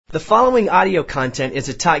The following audio content is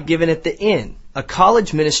a talk given at The Inn, a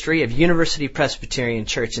college ministry of University Presbyterian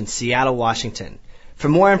Church in Seattle, Washington. For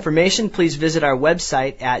more information, please visit our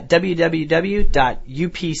website at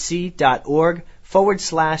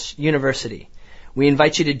www.upc.org/university. We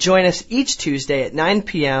invite you to join us each Tuesday at 9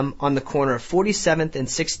 p.m. on the corner of 47th and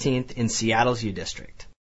 16th in Seattle's U District.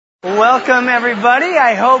 Welcome, everybody.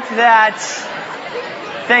 I hope that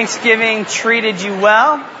Thanksgiving treated you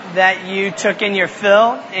well, that you took in your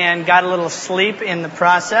fill and got a little sleep in the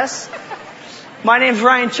process. My name's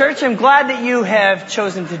Ryan Church. I'm glad that you have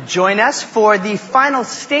chosen to join us for the final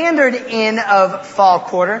Standard Inn of Fall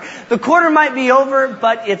Quarter. The quarter might be over,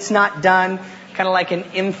 but it's not done. Kind of like an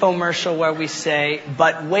infomercial where we say,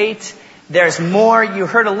 but wait, there's more. You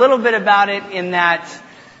heard a little bit about it in that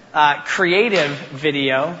creative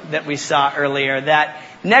video that we saw earlier. That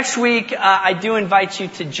next week, I do invite you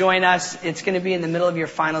to join us. It's going to be in the middle of your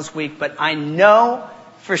finals week, but I know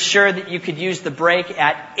for sure that you could use the break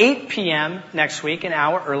at 8 p.m. next week, an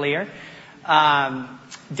hour earlier,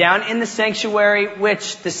 down in the sanctuary,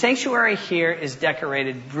 which the sanctuary here is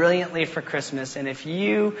decorated brilliantly for Christmas. And if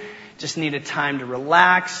you just need a time to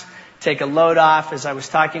relax, take a load off, as I was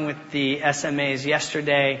talking with the SMAs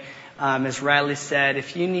yesterday, as Riley said,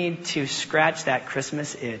 if you need to scratch that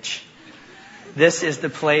Christmas itch, this is the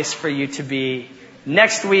place for you to be.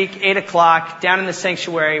 Next week, 8 o'clock, down in the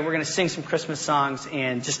sanctuary, we're going to sing some Christmas songs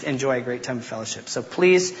and just enjoy a great time of fellowship. So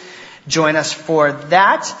please join us for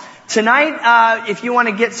that. Tonight, if you want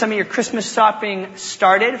to get some of your Christmas shopping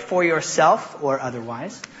started for yourself or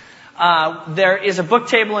otherwise, there is a book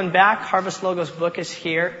table in back. Harvest Logos book is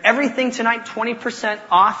here. Everything tonight, 20%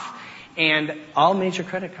 off, and all major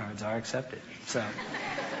credit cards are accepted. So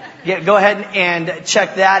go ahead and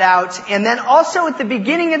check that out. And then also at the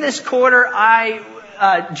beginning of this quarter, I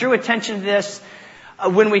drew attention to this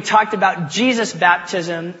when we talked about Jesus'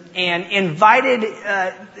 baptism and invited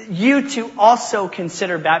you to also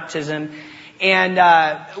consider baptism. And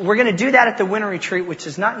we're going to do that at the winter retreat, which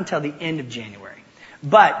is not until the end of January.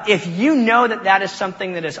 But if you know that that is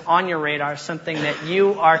something that is on your radar, something that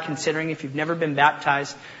you are considering if you've never been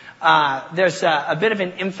baptized, there's a bit of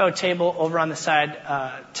an info table over on the side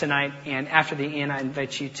tonight, and after the inn, I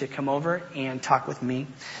invite you to come over and talk with me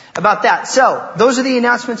about that. So, those are the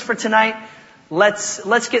announcements for tonight.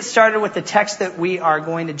 Let's get started with the text that we are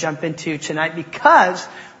going to jump into tonight, because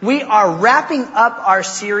we are wrapping up our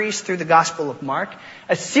series through the Gospel of Mark,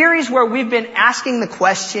 a series where we've been asking the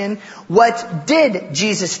question, what did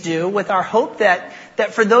Jesus do, with our hope that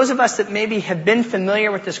for those of us that maybe have been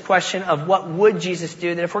familiar with this question of what would Jesus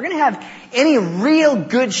do, that if we're going to have any real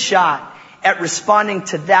good shot at responding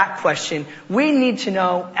to that question, we need to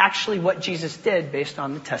know actually what Jesus did based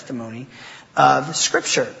on the testimony of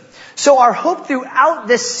Scripture. So our hope throughout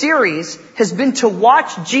this series has been to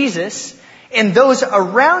watch Jesus and those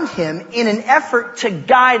around him in an effort to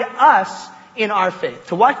guide us in our faith.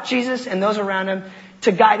 To watch Jesus and those around him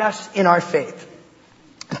to guide us in our faith.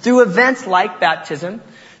 Through events like baptism,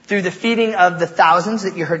 through the feeding of the thousands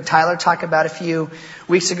that you heard Tyler talk about a few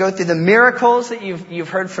weeks ago, through the miracles that you've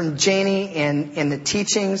heard from Janie and the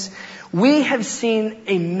teachings, we have seen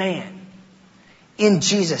a man in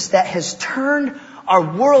Jesus that has turned our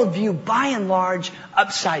worldview by and large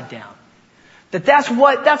upside down. That's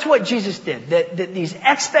what Jesus did. That these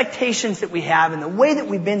expectations that we have and the way that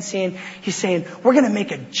we've been seeing, he's saying, we're going to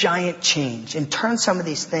make a giant change and turn some of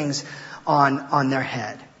these things on their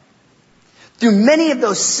head. Through many of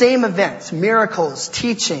those same events, miracles,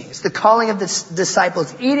 teachings, the calling of the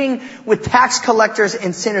disciples, eating with tax collectors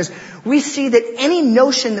and sinners, we see that any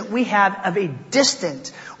notion that we have of a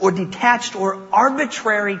distant or detached or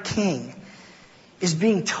arbitrary king is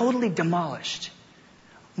being totally demolished.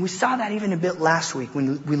 We saw that even a bit last week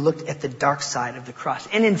when we looked at the dark side of the cross.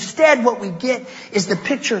 And instead what we get is the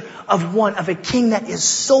picture of a king that is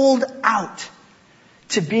sold out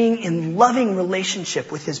to being in loving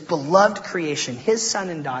relationship with his beloved creation, his son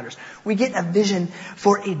and daughters. We get a vision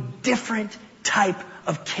for a different type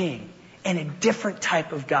of king and a different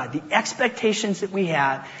type of God. The expectations that we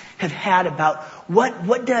have had about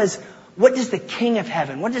what does the King of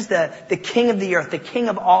heaven, what does the King of the earth, the King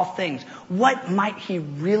of all things, what might he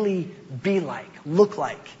really be like, look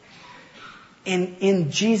like?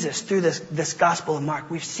 In Jesus, through this Gospel of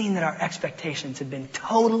Mark, we've seen that our expectations have been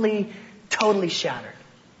totally shattered.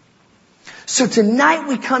 So tonight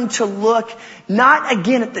we come to look not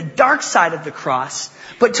again at the dark side of the cross,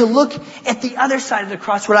 but to look at the other side of the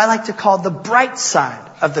cross, what I like to call the bright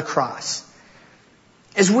side of the cross.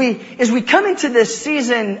 As we come into this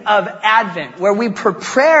season of Advent, where we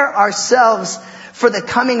prepare ourselves for the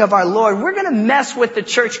coming of our Lord, we're going to mess with the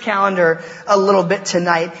church calendar a little bit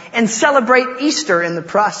tonight and celebrate Easter in the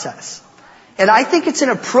process. And I think it's an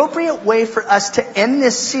appropriate way for us to end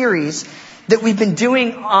this series that we've been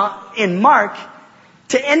doing in Mark,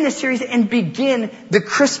 to end this series and begin the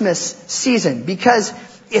Christmas season, because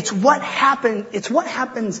it's what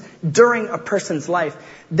happens during a person's life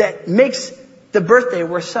that makes the birthday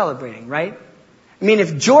worth celebrating, right? I mean,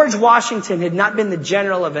 if George Washington had not been the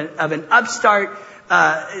general of an upstart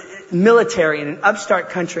military in an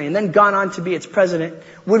upstart country and then gone on to be its president,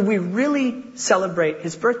 would we really celebrate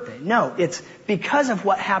his birthday? No, it's because of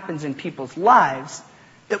what happens in people's lives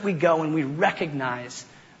that we go and we recognize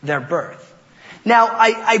their birth. Now,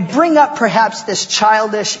 I bring up perhaps this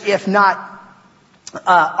childish, if not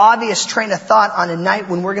obvious train of thought on a night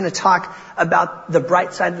when we're going to talk about the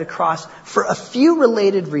bright side of the cross for a few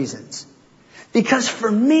related reasons. Because for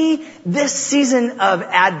me, this season of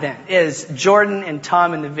Advent, as Jordan and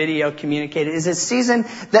Tom in the video communicated, is a season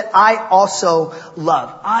that I also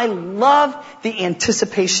love. I love the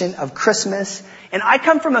anticipation of Christmas. And I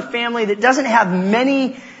come from a family that doesn't have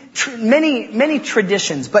many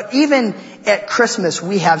traditions, but even at Christmas,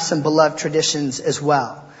 we have some beloved traditions as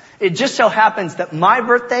well. It just so happens that my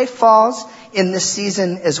birthday falls in this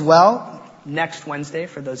season as well, next Wednesday,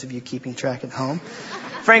 for those of you keeping track at home.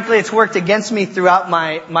 Frankly, it's worked against me throughout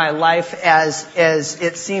my life, as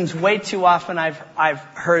it seems way too often I've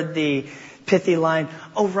heard the pithy line,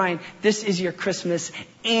 "Oh, Ryan, this is your Christmas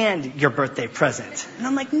and your birthday present." And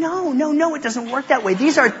I'm like, no, it doesn't work that way.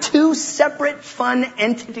 These are two separate fun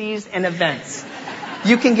entities and events.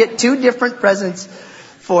 You can get two different presents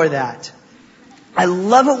for that. I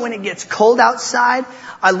love it when it gets cold outside.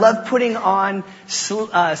 I love putting on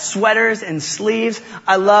sweaters and sleeves.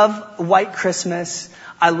 I love White Christmas.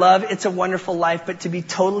 I love It's a Wonderful Life. But to be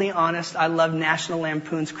totally honest, I love National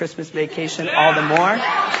Lampoon's Christmas Vacation all the more.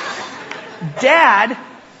 Dad,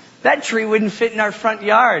 that tree wouldn't fit in our front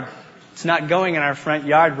yard. It's not going in our front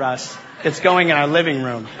yard, Russ. It's going in our living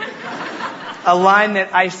room. A line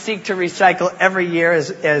that I seek to recycle every year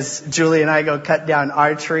as Julie and I go cut down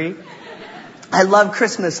our tree. I love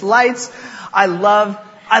Christmas lights. I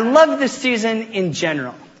love this season in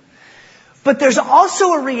general. But there's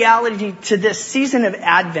also a reality to this season of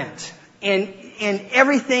Advent and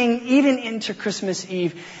everything, even into Christmas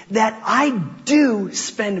Eve, that I do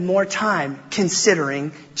spend more time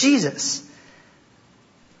considering Jesus.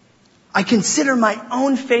 I consider my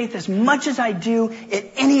own faith as much as I do at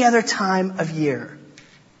any other time of year.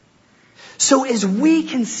 So as we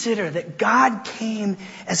consider that God came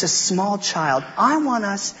as a small child, I want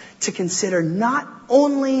us to consider not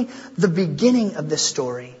only the beginning of the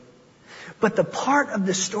story, but the part of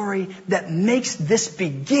the story that makes this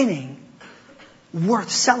beginning worth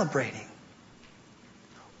celebrating.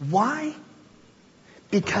 Why?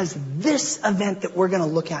 Because this event that we're going to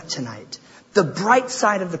look at tonight, the bright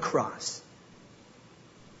side of the cross,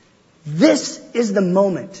 this is the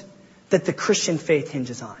moment that the Christian faith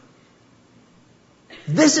hinges on.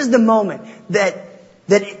 This is the moment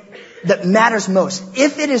that matters most.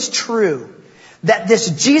 If it is true that this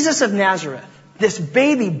Jesus of Nazareth, this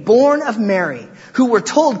baby born of Mary, who we're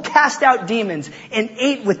told cast out demons and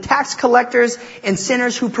ate with tax collectors and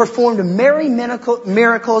sinners, who performed many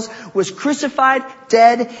miracles, was crucified,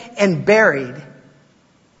 dead, and buried,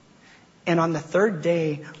 and on the third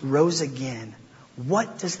day rose again,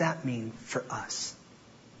 what does that mean for us?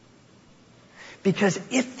 Because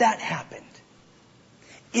if that happened,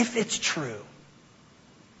 if it's true,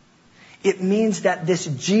 it means that this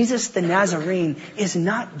Jesus the Nazarene is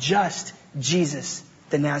not just Jesus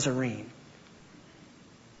the Nazarene.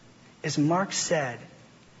 As Mark said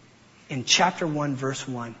in chapter 1, verse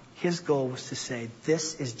 1, his goal was to say,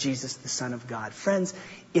 this is Jesus, the Son of God. Friends,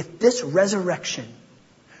 if this resurrection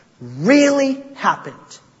really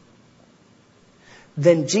happened,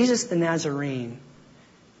 then Jesus the Nazarene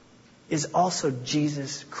is also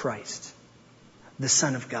Jesus Christ, the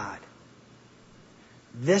Son of God.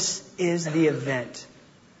 This is the event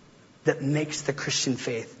that makes the Christian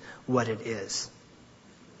faith what it is.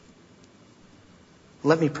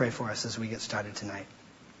 Let me pray for us as we get started tonight.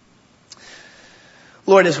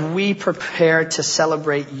 Lord, as we prepare to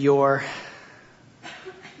celebrate your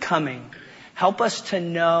coming, help us to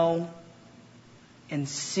know and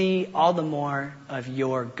see all the more of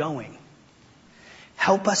your going.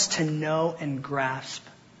 Help us to know and grasp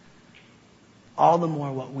all the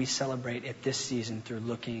more what we celebrate at this season through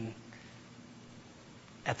looking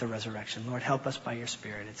at the resurrection. Lord, help us by your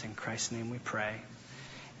Spirit. It's in Christ's name we pray.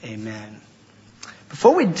 Amen.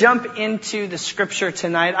 Before we jump into the scripture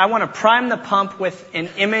tonight, I want to prime the pump with an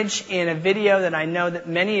image in a video that I know that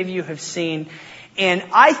many of you have seen. And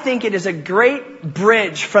I think it is a great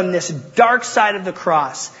bridge from this dark side of the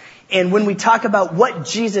cross. And when we talk about what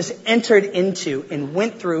Jesus entered into and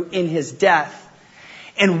went through in his death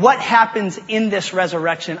and what happens in this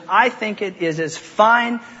resurrection, I think it is as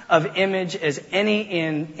fine of image as any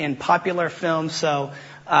in popular film. So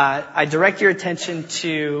I direct your attention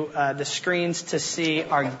to the screens to see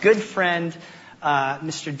our good friend,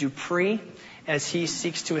 Mr. Dupree, as he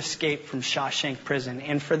seeks to escape from Shawshank Prison.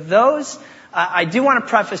 And for those, I do want to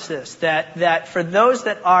preface this, that for those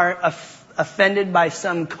that are offended by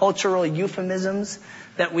some cultural euphemisms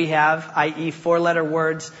that we have, i.e. four-letter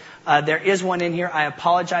words, there is one in here. I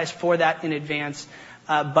apologize for that in advance,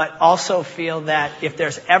 but also feel that if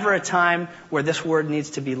there's ever a time where this word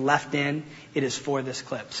needs to be left in, it is for this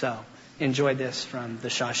clip. So enjoy this from The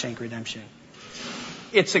Shawshank Redemption.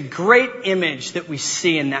 It's a great image that we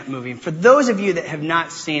see in that movie. And for those of you that have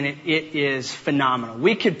not seen it, it is phenomenal.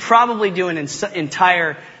 We could probably do an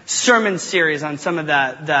entire sermon series on some of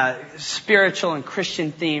the spiritual and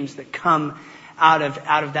Christian themes that come out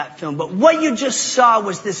of that film. But what you just saw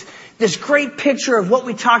was this great picture of what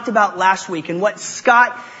we talked about last week, and what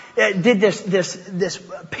Scott did this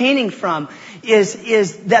painting from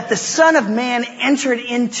is that the Son of Man entered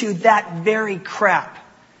into that very crap.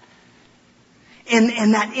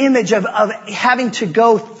 And that image of having to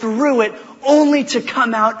go through it only to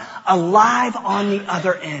come out alive on the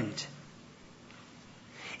other end.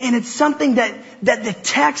 And it's something that the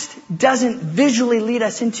text doesn't visually lead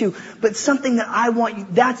us into, but something that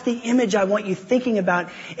that's the image I want you thinking about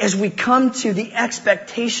as we come to the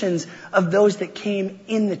expectations of those that came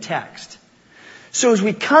in the text. So as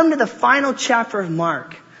we come to the final chapter of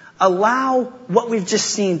Mark, allow what we've just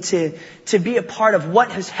seen to be a part of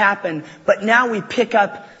what has happened, but now we pick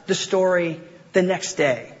up the story the next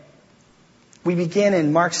day. We begin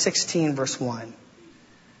in Mark 16, verse 1.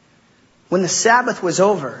 When the Sabbath was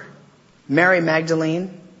over, Mary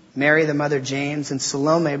Magdalene, Mary the mother of James, and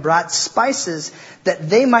Salome brought spices that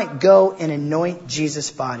they might go and anoint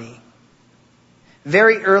Jesus' body.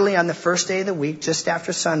 Very early on the first day of the week, just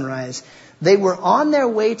after sunrise, they were on their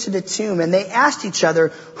way to the tomb, and they asked each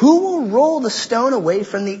other, "Who will roll the stone away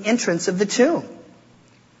from the entrance of the tomb?"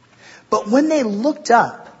 But when they looked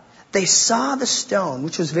up, they saw the stone,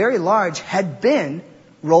 which was very large, had been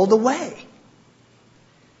rolled away.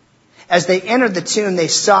 As they entered the tomb, they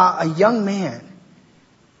saw a young man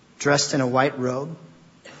dressed in a white robe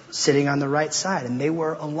sitting on the right side, and they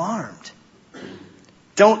were alarmed.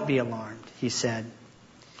 "Don't be alarmed," he said.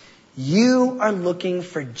 "You are looking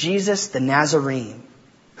for Jesus the Nazarene,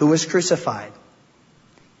 who was crucified.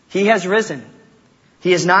 He has risen.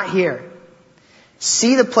 He is not here.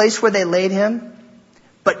 See the place where they laid him?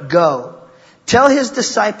 But go, tell his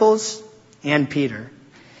disciples and Peter,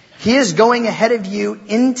 he is going ahead of you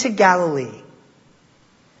into Galilee.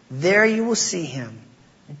 There you will see him,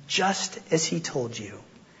 just as he told you."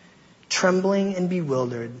 Trembling and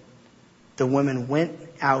bewildered, the women went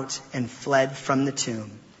out and fled from the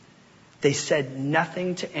tomb. They said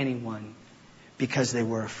nothing to anyone because they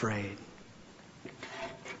were afraid.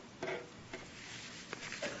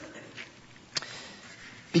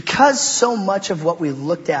 Because so much of what we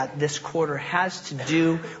looked at this quarter has to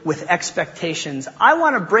do with expectations, I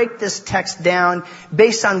want to break this text down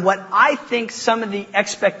based on what I think some of the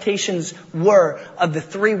expectations were of the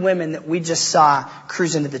three women that we just saw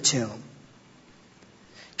cruise into the tomb.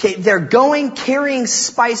 Okay, they're going carrying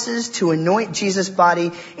spices to anoint Jesus'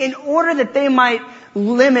 body in order that they might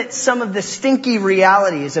limit some of the stinky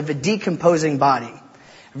realities of a decomposing body.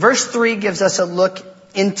 Verse 3 gives us a look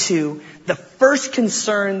into the first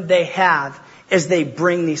concern they have as they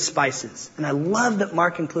bring these spices. And I love that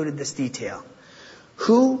Mark included this detail.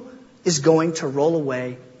 Who is going to roll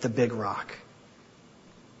away the big rock?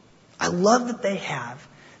 I love that they have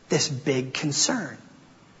this big concern.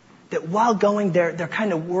 That while going there, they're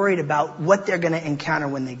kind of worried about what they're going to encounter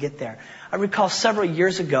when they get there. I recall several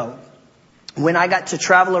years ago, when I got to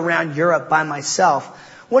travel around Europe by myself,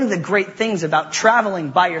 one of the great things about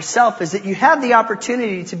traveling by yourself is that you have the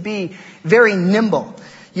opportunity to be very nimble.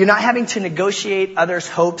 You're not having to negotiate others'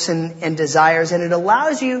 hopes and desires, and it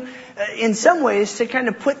allows you, in some ways, to kind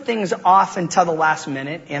of put things off until the last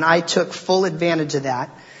minute, and I took full advantage of that.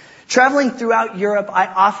 Traveling throughout Europe, I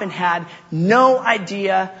often had no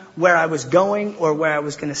idea where I was going or where I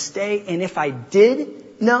was going to stay. And if I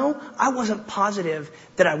did know, I wasn't positive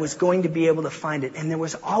that I was going to be able to find it. And there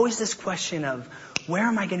was always this question of, where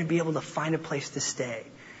am I going to be able to find a place to stay?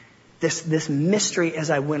 This mystery as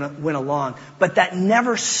I went along. But that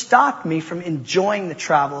never stopped me from enjoying the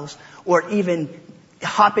travels or even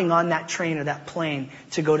hopping on that train or that plane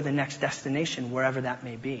to go to the next destination, wherever that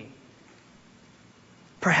may be.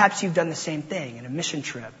 Perhaps you've done the same thing in a mission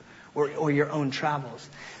trip or your own travels.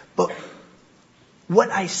 But what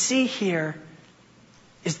I see here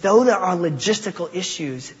is though there are logistical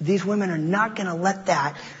issues, these women are not going to let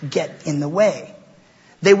that get in the way.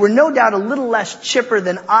 They were no doubt a little less chipper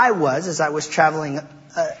than I was as I was traveling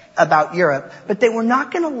about Europe, but they were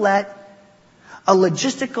not going to let a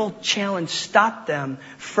logistical challenge stop them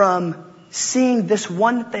from seeing this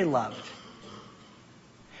one that they loved,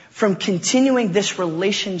 from continuing this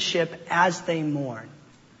relationship as they mourn.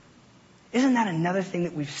 Isn't that another thing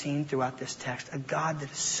that we've seen throughout this text? A God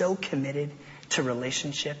that is so committed to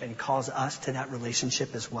relationship and calls us to that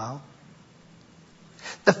relationship as well.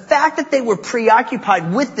 The fact that they were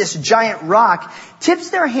preoccupied with this giant rock tips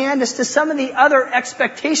their hand as to some of the other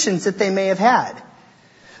expectations that they may have had.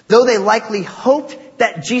 Though they likely hoped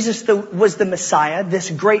that Jesus was the Messiah, this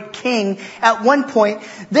great king, at one point,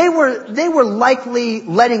 they were likely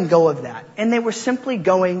letting go of that. And they were simply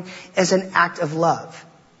going as an act of love.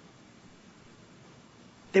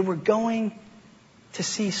 They were going to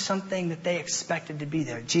see something that they expected to be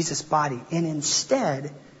there, Jesus' body. And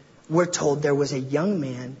instead, we're told there was a young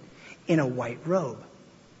man in a white robe.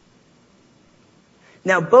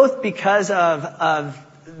 Now, both because of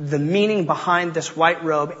the meaning behind this white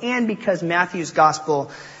robe and because Matthew's gospel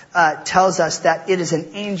tells us that it is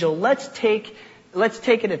an angel, let's take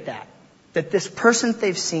it at that this person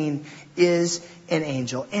they've seen is an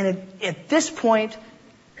angel. And at this point,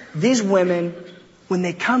 these women, when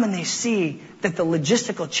they come and they see that the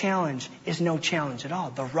logistical challenge is no challenge at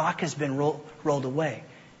all, the rock has been rolled away.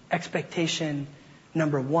 Expectation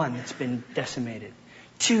number one, it's been decimated.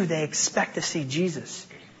 2, they expect to see Jesus.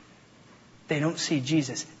 They don't see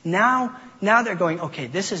Jesus. Now they're going, okay,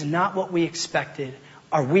 this is not what we expected.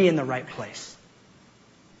 Are we in the right place?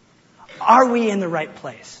 Are we in the right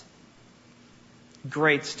place?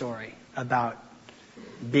 Great story about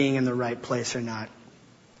being in the right place or not.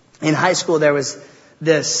 In high school, there was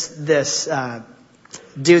this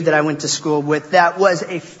dude that I went to school with that was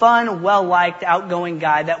a fun, well-liked, outgoing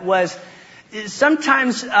guy that was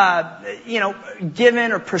sometimes,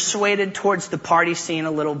 given or persuaded towards the party scene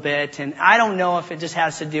a little bit. And I don't know if it just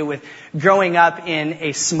has to do with growing up in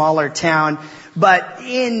a smaller town, but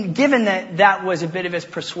given that was a bit of his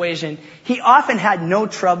persuasion, he often had no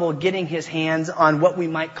trouble getting his hands on what we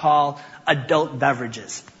might call adult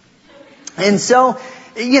beverages. And so,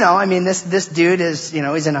 this dude is,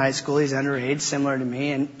 he's in high school, he's underage, similar to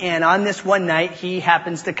me. And on this one night, he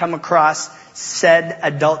happens to come across said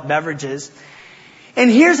adult beverages and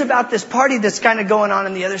hears about this party that's kind of going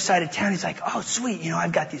on the other side of town. He's like, oh, sweet.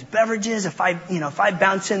 I've got these beverages. If I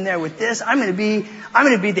bounce in there with this, I'm going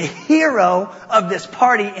to be the hero of this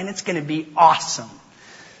party and it's going to be awesome.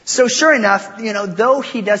 So sure enough, though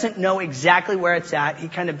he doesn't know exactly where it's at, he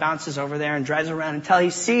kind of bounces over there and drives around until he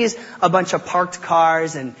sees a bunch of parked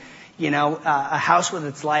cars and, a house with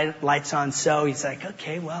its lights on. So he's like,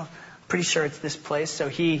 okay, well, pretty sure it's this place. So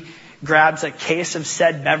he grabs a case of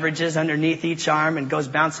said beverages underneath each arm and goes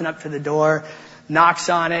bouncing up to the door, knocks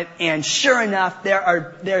on it. And sure enough,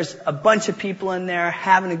 there's a bunch of people in there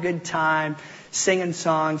having a good time, singing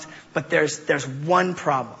songs. But there's one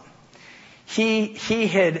problem. He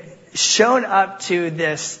had shown up to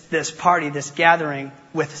this party, this gathering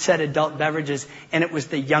with said adult beverages, and it was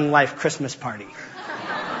the Young Life Christmas party.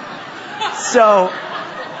 So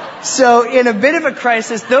in a bit of a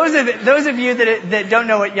crisis, those of you that don't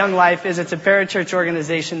know what Young Life is, it's a parachurch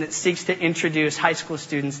organization that seeks to introduce high school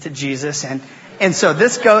students to Jesus. And so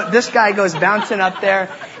this guy goes bouncing up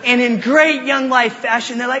there, and in great Young Life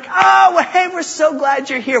fashion, they're like, oh, well, hey, we're so glad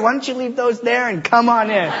you're here. Why don't you leave those there and come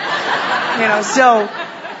on in?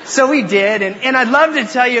 So we did, and I'd love to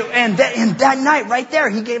tell you, and that night right there,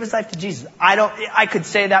 he gave his life to Jesus. I could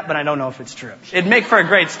say that, but I don't know if it's true. It'd make for a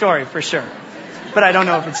great story for sure, but I don't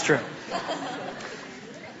know if it's true.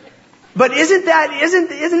 But isn't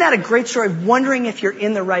that a great story of wondering if you're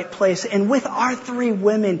in the right place? And with our 3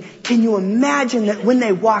 women, can you imagine that when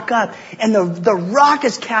they walk up and the rock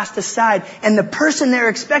is cast aside and the person they're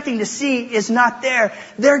expecting to see is not there,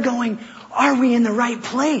 they're going, are we in the right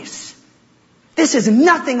place? This is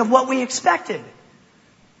nothing of what we expected.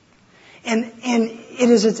 And it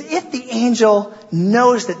is as if the angel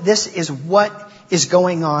knows that this is what is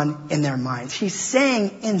going on in their minds. He's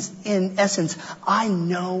saying, in essence, I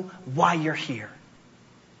know why you're here.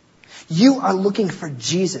 You are looking for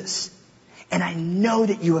Jesus, and I know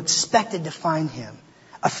that you expected to find him,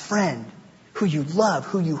 a friend who you love,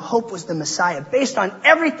 who you hope was the Messiah, based on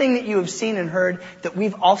everything that you have seen and heard that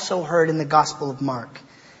we've also heard in the Gospel of Mark.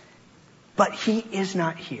 But he is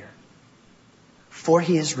not here, for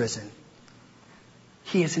he is risen.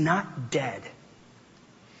 He is not dead,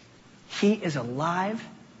 He is alive,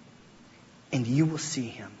 and you will see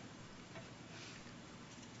him.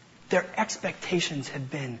 Their expectations had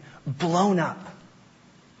been blown up.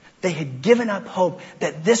 They had given up hope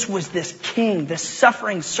that this was this king, this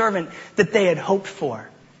suffering servant that they had hoped for.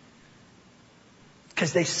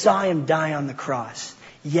 Because they saw him die on the cross.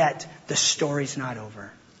 Yet the story's not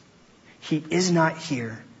over. He is not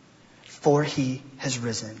here, for he has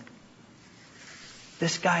risen.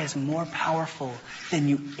 This guy is more powerful than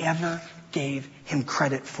you ever gave him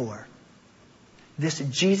credit for. This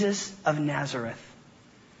Jesus of Nazareth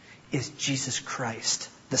is Jesus Christ,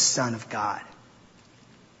 the Son of God.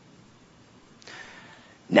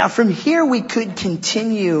 Now from here we could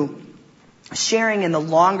continue sharing in the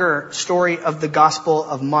longer story of the Gospel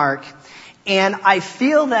of Mark. And I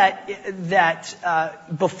feel that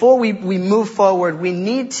before we move forward, we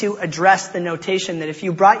need to address the notation that if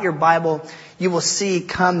you brought your Bible, you will see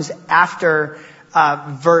comes after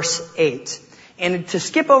verse 8. And to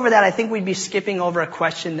skip over that, I think we'd be skipping over a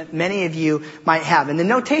question that many of you might have. And the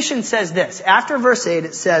notation says this. After verse 8,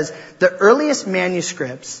 it says, the earliest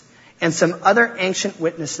manuscripts and some other ancient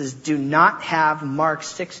witnesses do not have Mark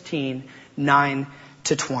 16, 9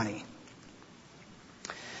 to 20.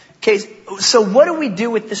 Okay, so what do we do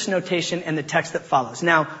with this notation and the text that follows?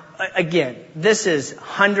 Now, again, this is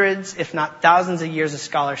hundreds, if not thousands of years of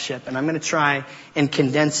scholarship, and I'm going to try and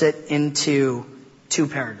condense it into 2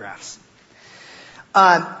 paragraphs.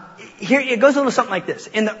 Here, it goes a little something like this.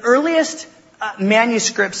 In the earliest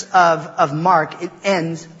manuscripts of Mark, it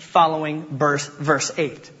ends following verse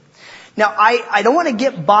 8. Now, I don't want to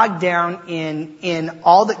get bogged down in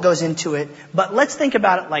all that goes into it, but let's think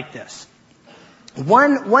about it like this.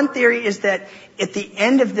 One theory is that at the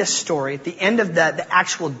end of this story, at the end of the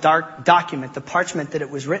actual document, the parchment that it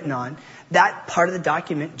was written on, that part of the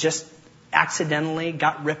document just accidentally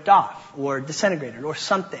got ripped off or disintegrated or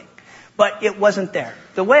something. But it wasn't there.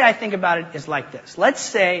 The way I think about it is like this. Let's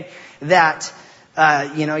say that,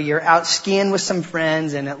 you're out skiing with some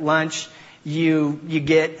friends and at lunch you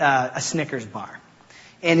get a Snickers bar.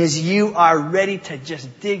 And as you are ready to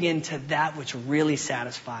just dig into that which really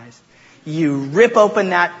satisfies, you rip open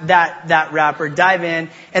that wrapper, dive in,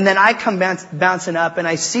 and then I come bouncing up and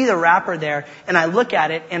I see the wrapper there and I look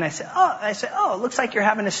at it and I say, oh, it looks like you're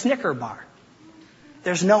having a Snicker bar.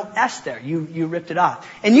 There's no S there. You ripped it off.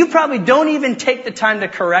 And you probably don't even take the time to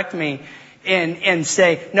correct me and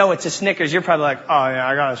say, no, it's a Snickers. You're probably like, oh yeah,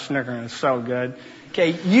 I got a Snicker and it's so good.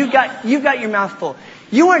 Okay, you got your mouth full.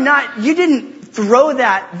 You didn't throw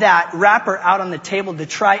that wrapper out on the table to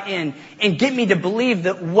try and get me to believe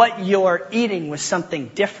that what you're eating was something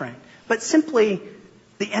different. But simply,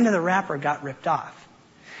 the end of the wrapper got ripped off.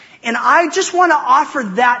 And I just want to offer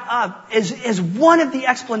that up as one of the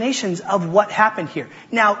explanations of what happened here.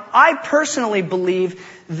 Now, I personally believe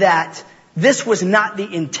that this was not the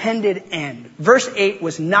intended end. Verse 8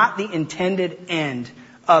 was not the intended end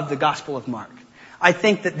of the Gospel of Mark. I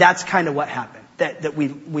think that that's kind of what happened. That we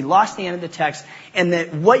lost the end of the text, and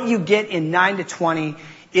that what you get in 9 to 20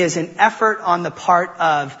 is an effort on the part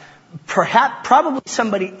of probably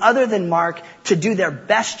somebody other than Mark to do their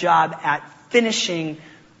best job at finishing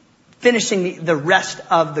the rest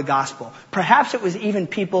of the gospel. Perhaps it was even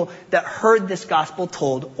people that heard this gospel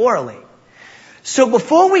told orally. So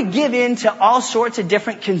before we give in to all sorts of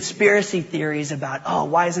different conspiracy theories about,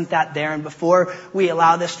 why isn't that there? And before we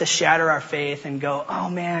allow this to shatter our faith and go, oh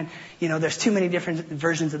man, there's too many different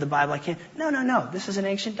versions of the Bible. I can't. No. This is an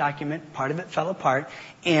ancient document. Part of it fell apart.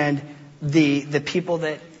 And the people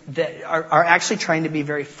that are actually trying to be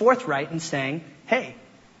very forthright in saying, hey,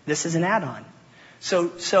 this is an add-on.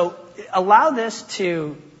 So allow this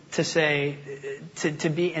to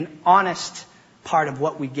be an honest part of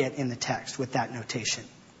what we get in the text with that notation.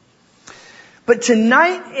 But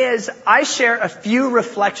tonight, as I share a few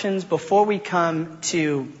reflections before we come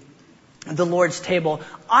to the Lord's table,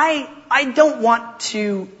 I don't want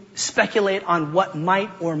to speculate on what might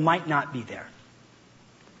or might not be there.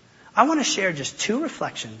 I want to share just 2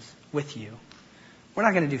 reflections with you. We're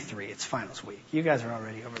not going to do 3. It's finals week. You guys are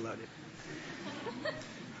already overloaded.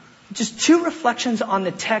 Just 2 reflections on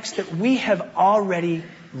the text that we have already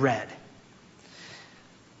read.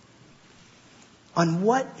 On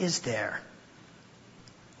what is there.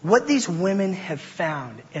 What these women have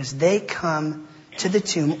found as they come to the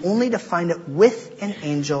tomb only to find it with an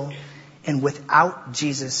angel and without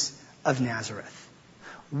Jesus of Nazareth.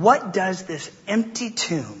 What does this empty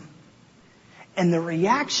tomb and the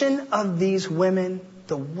reaction of these women,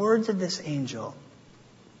 the words of this angel,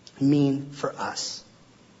 mean for us?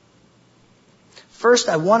 First,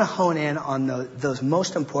 I want to hone in on those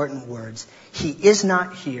most important words. He is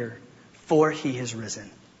not here, for he has risen.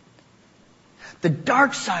 The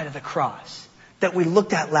dark side of the cross that we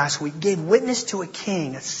looked at last week gave witness to a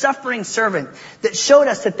king, a suffering servant, that showed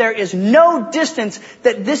us that there is no distance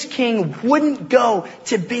that this king wouldn't go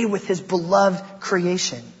to be with his beloved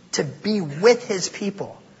creation, to be with his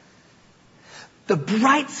people. The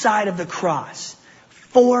bright side of the cross,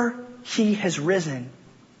 for he has risen,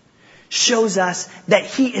 shows us that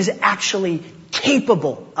he is actually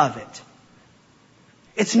capable of it.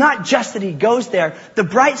 It's not just that he goes there. The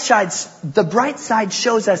bright side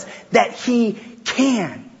shows us that he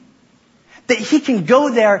can. That he can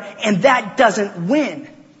go there and that doesn't win.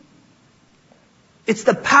 It's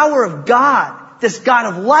the power of God, this God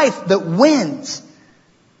of life, that wins.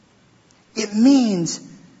 It means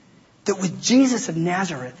that with Jesus of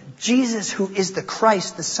Nazareth, Jesus who is the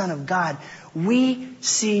Christ, the Son of God, we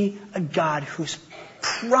see a God whose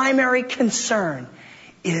primary concern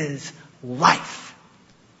is life.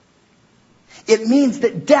 It means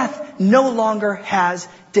that death no longer has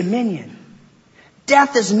dominion.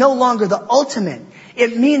 Death is no longer the ultimate.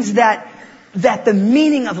 It means that the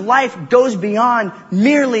meaning of life goes beyond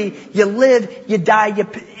merely you live, you die,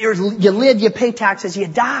 you live, you pay taxes, you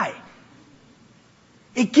die.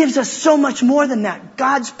 It gives us so much more than that.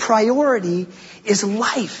 God's priority is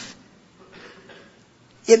life.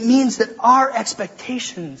 It means that our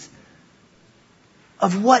expectations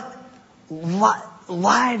of what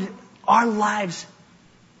our lives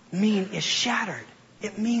mean is shattered.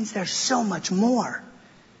 It means there's so much more.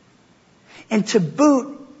 And to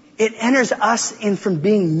boot, it enters us in from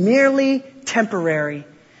being merely temporary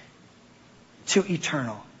to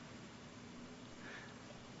eternal.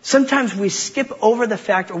 Sometimes we skip over the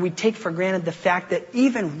fact, or we take for granted the fact that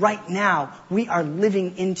even right now, we are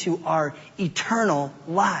living into our eternal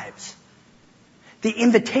lives. The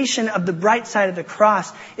invitation of the bright side of the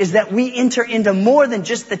cross is that we enter into more than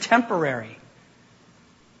just the temporary.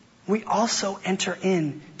 We also enter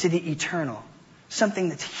into the eternal. Something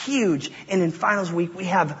that's huge, and in finals week we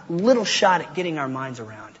have little shot at getting our minds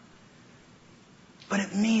around. But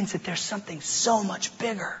it means that there's something so much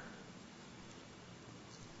bigger.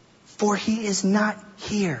 For he is not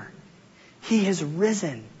here. He has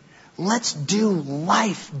risen. Let's do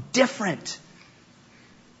life different.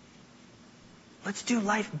 Let's do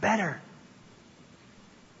life better.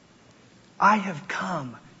 I have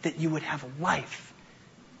come that you would have life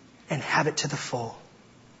and have it to the full.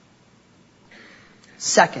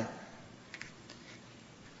 Second,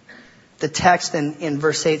 the text in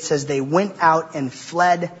verse 8 says they went out and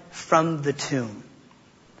fled from the tomb.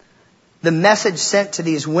 The message sent to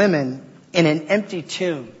these women in an empty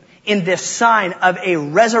tomb, in this sign of a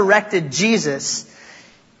resurrected Jesus,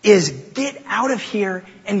 is get out of here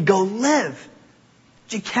and go live.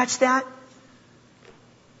 Did you catch that?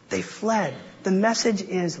 They fled. The message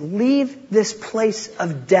is leave this place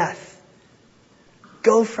of death.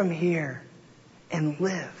 Go from here and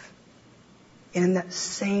live. And in that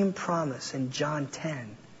same promise in John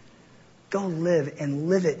 10, go live and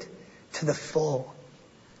live it to the full.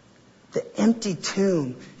 The empty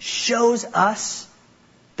tomb shows us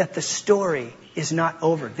that the story is not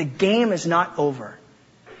over. The game is not over.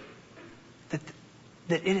 That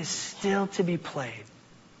it is still to be played.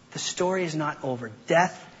 The story is not over.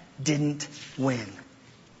 Death didn't win.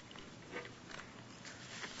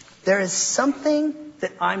 There is something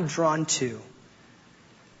that I'm drawn to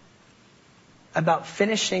about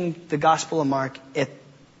finishing the Gospel of Mark at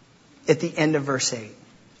the end of verse 8.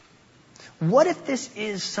 What if this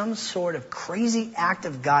is some sort of crazy act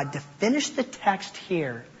of God to finish the text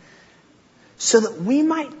here so that we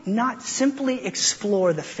might not simply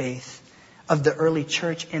explore the faith of the early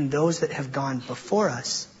church and those that have gone before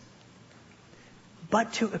us,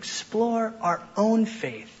 but to explore our own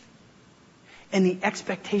faith and the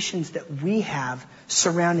expectations that we have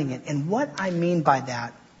surrounding it. And what I mean by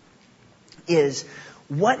that is,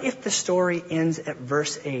 what if the story ends at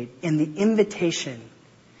verse 8 and the invitation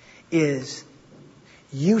is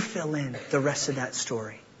you fill in the rest of that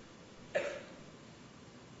story?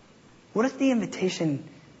 What if the invitation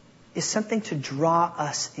is something to draw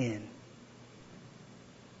us in?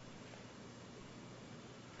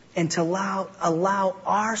 And to allow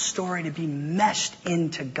our story to be meshed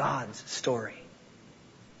into God's story.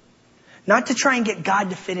 Not to try and get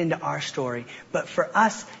God to fit into our story, but for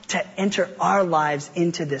us to enter our lives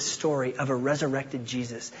into this story of a resurrected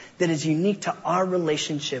Jesus that is unique to our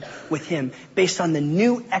relationship with Him based on the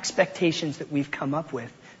new expectations that we've come up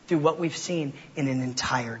with through what we've seen in an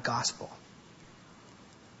entire gospel.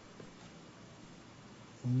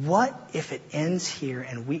 What if it ends here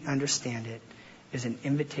and we understand it is an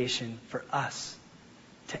invitation for us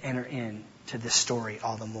to enter in to this story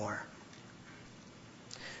all the more?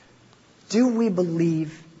 Do we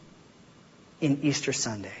believe in Easter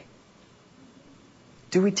Sunday?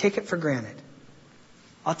 Do we take it for granted?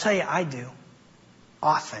 I'll tell you, I do.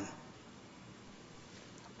 Often.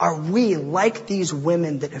 Are we, like these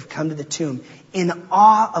women that have come to the tomb, in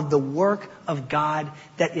awe of the work of God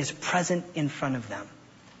that is present in front of them?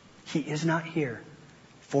 He is not here,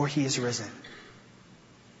 for He is risen.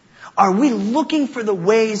 Are we looking for the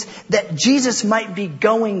ways that Jesus might be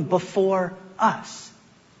going before us?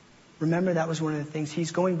 Remember, that was one of the things. He's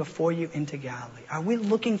going before you into Galilee. Are we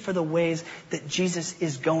looking for the ways that Jesus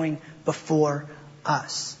is going before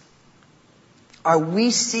us? Are we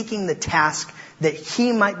seeking the task that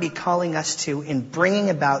He might be calling us to in bringing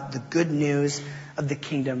about the good news of the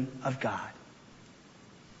kingdom of God?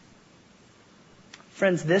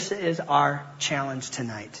 Friends, this is our challenge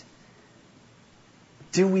tonight.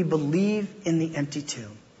 Do we believe in the empty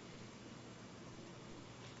tomb?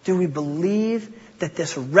 Do we believe that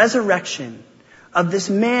this resurrection of this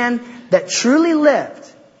man that truly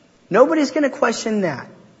lived, nobody's going to question that.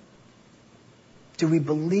 Do we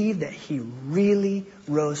believe that He really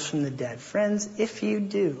rose from the dead? Friends, if you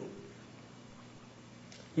do,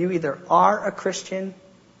 you either are a Christian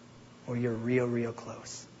or you're real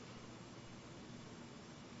close.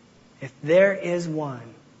 If there is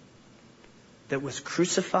one that was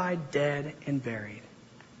crucified, dead, and buried,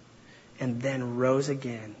 and then rose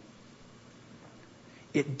again,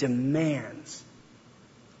 it demands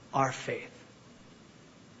our faith.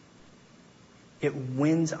 It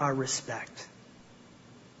wins our respect.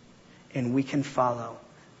 And we can follow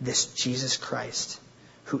this Jesus Christ,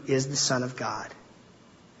 who is the Son of God.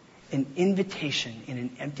 An invitation in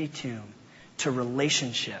an empty tomb to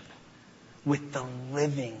relationship with the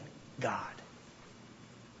living God.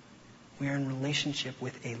 We are in relationship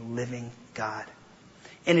with a living God.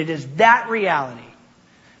 And it is that reality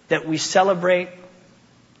that we celebrate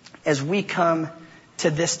as we come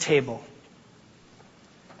to this table.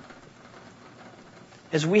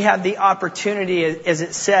 As we have the opportunity, as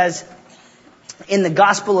it says in the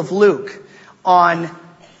Gospel of Luke, on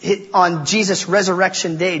Jesus'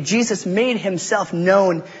 resurrection day, Jesus made Himself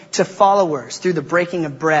known to followers through the breaking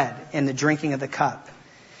of bread and the drinking of the cup.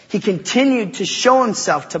 He continued to show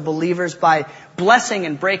Himself to believers by blessing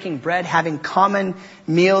and breaking bread, having common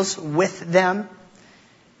meals with them.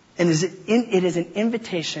 And it is an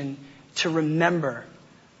invitation to remember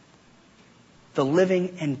the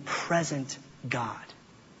living and present God.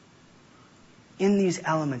 In these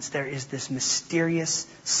elements, there is this mysterious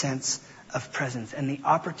sense of presence and the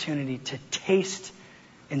opportunity to taste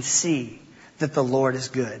and see that the Lord is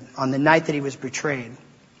good. On the night that He was betrayed,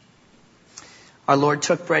 our Lord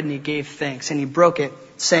took bread and He gave thanks and He broke it,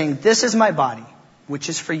 saying, "This is my body, which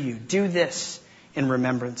is for you. Do this in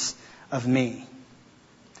remembrance of me."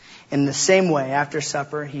 In the same way, after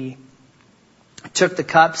supper, He took the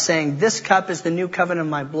cup, saying, "This cup is the new covenant of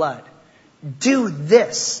my blood. Do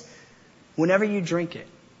this whenever you drink it.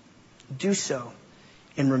 Do so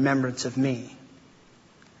in remembrance of me."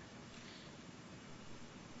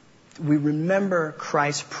 We remember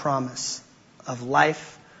Christ's promise of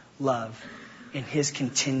life, love, and His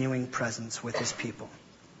continuing presence with His people.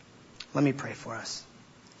 Let me pray for us.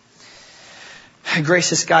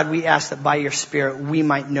 Gracious God, we ask that by Your Spirit we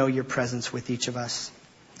might know Your presence with each of us.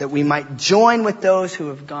 That we might join with those who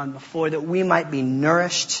have gone before. That we might be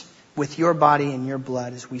nourished with Your body and Your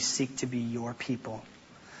blood as we seek to be Your people.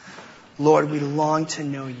 Lord, we long to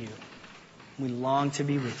know You. We long to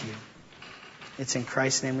be with You. It's in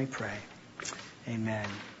Christ's name we pray. Amen.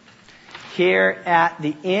 Here at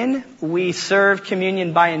the inn, we serve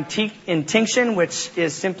communion by intinction, which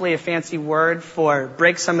is simply a fancy word for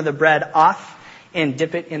break some of the bread off and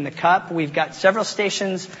dip it in the cup. We've got several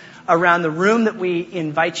stations around the room that we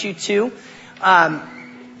invite you to.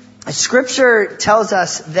 Scripture tells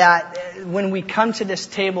us that when we come to this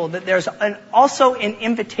table, that there's also an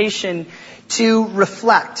invitation to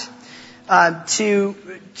reflect,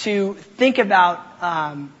 to think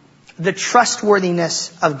about the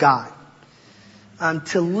trustworthiness of God,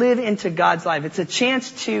 to live into God's life. It's a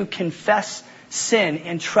chance to confess sin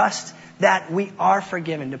and trust that we are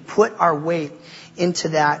forgiven, to put our weight into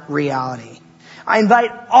that reality. I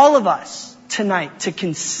invite all of us tonight to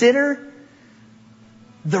consider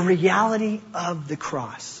the reality of the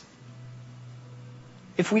cross.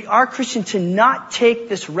 If we are Christian, to not take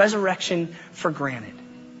this resurrection for granted.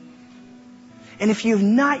 And if you've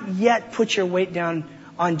not yet put your weight down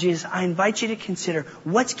on Jesus, I invite you to consider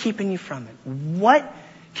what's keeping you from it.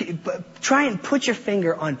 Try and put your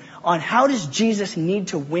finger on how does Jesus need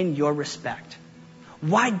to win your respect?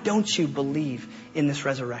 Why don't you believe in this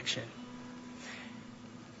resurrection?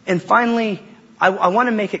 And finally, I want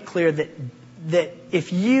to make it clear that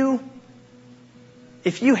if you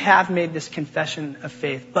have made this confession of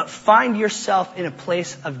faith, but find yourself in a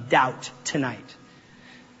place of doubt tonight,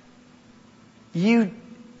 you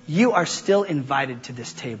are still invited to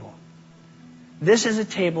this table. This is a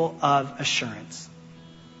table of assurance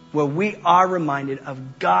where we are reminded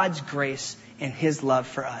of God's grace and His love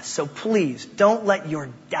for us. So please, don't let your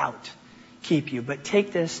doubt keep you, but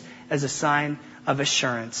take this as a sign of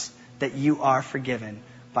assurance that you are forgiven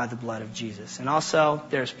by the blood of Jesus. And also,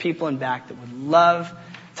 there's people in back that would love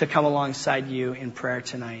to come alongside you in prayer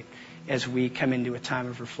tonight as we come into a time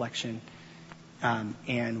of reflection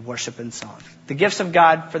and worship and song. The gifts of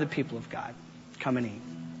God for the people of God. Come and eat.